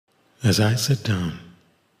As I sit down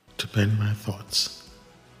to pen my thoughts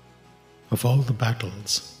of all the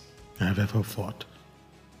battles I've ever fought,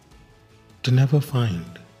 to never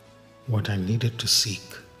find what I needed to seek,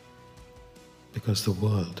 because the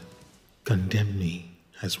world condemned me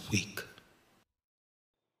as weak.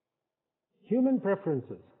 Human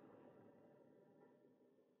preferences.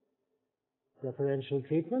 Preferential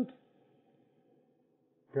treatment,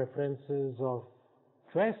 preferences of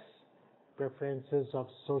dress, preferences of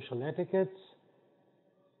social etiquettes,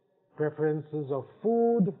 preferences of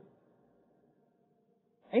food,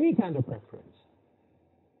 any kind of preference.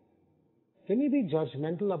 Can you be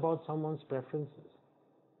judgmental about someone's preferences?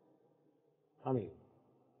 I mean,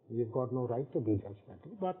 you've got no right to be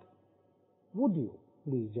judgmental, but would you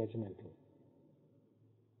be judgmental?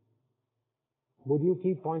 Would you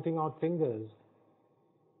keep pointing out fingers,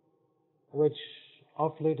 which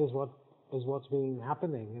of late is what's been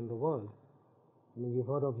happening in the world? I mean, you've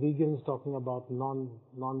heard of vegans talking about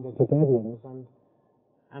non-vegetarians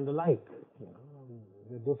and the like. You know,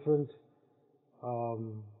 the different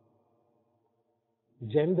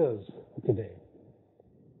genders today,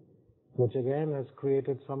 which again has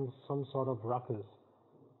created some sort of ruckus,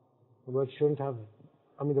 which shouldn't have.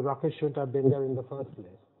 I mean, the ruckus shouldn't have been there in the first place.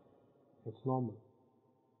 It's normal.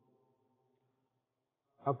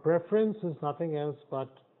 A preference is nothing else but,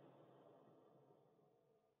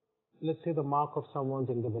 let's say, the mark of someone's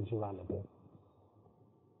individuality.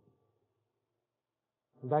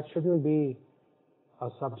 That shouldn't be a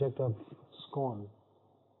subject of scorn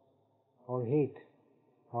or hate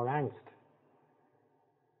or angst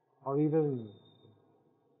or even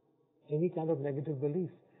any kind of negative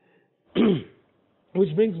belief.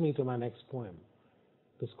 Which brings me to my next poem.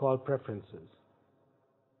 It's called Preferences.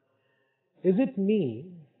 Is it me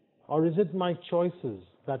or is it my choices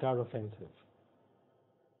that are offensive?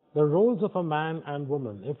 The roles of a man and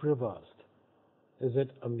woman, if reversed, is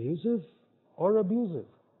it amusive or abusive?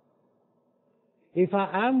 If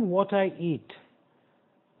I am what I eat,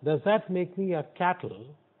 does that make me a cattle,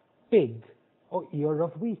 pig, or ear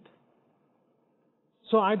of wheat?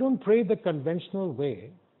 So I don't pray the conventional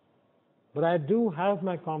way, but I do have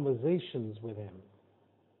my conversations with him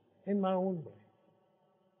in my own way.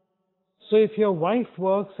 So if your wife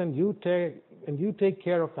works and you take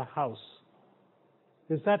care of the house,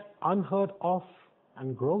 is that unheard of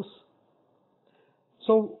and gross?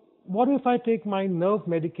 So what if I take my nerve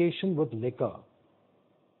medication with liquor?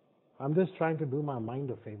 I'm just trying to do my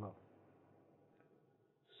mind a favor.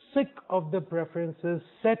 Sick of the preferences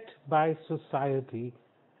set by society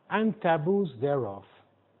and taboos thereof.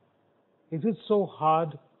 Is it so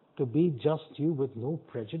hard to be just you with no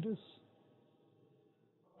prejudice?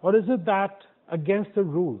 Or is it that against the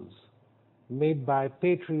rules made by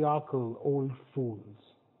patriarchal old fools?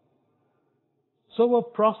 So a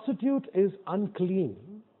prostitute is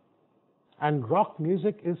unclean and rock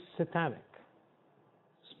music is satanic.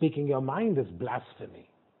 Speaking your mind is blasphemy.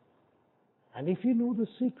 And if you know the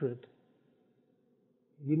secret,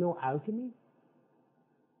 you know alchemy?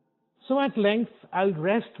 So at length I'll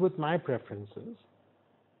rest with my preferences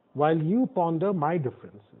while you ponder my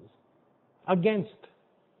differences against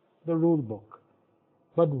the rule book.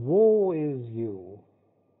 But woe is you.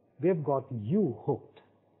 They've got you hooked.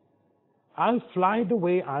 I'll fly the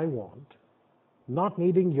way I want, not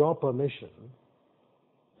needing your permission,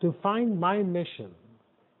 to find my mission,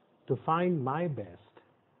 to find my best,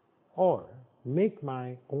 or make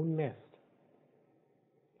my own nest.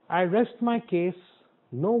 I rest my case,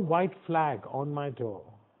 no white flag on my door,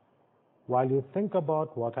 while you think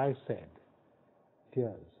about what I said,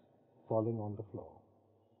 tears falling on the floor.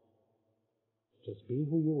 Just be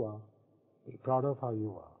who you are, be proud of how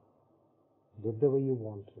you are, live the way you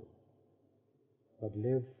want to, but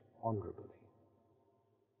live honorably.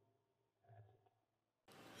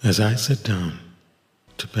 As I sit down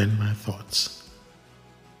to pen my thoughts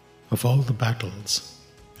of all the battles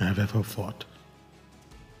I've ever fought,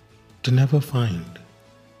 to never find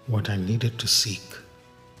what I needed to seek,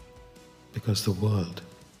 because the world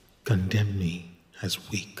condemned me as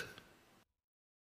weak.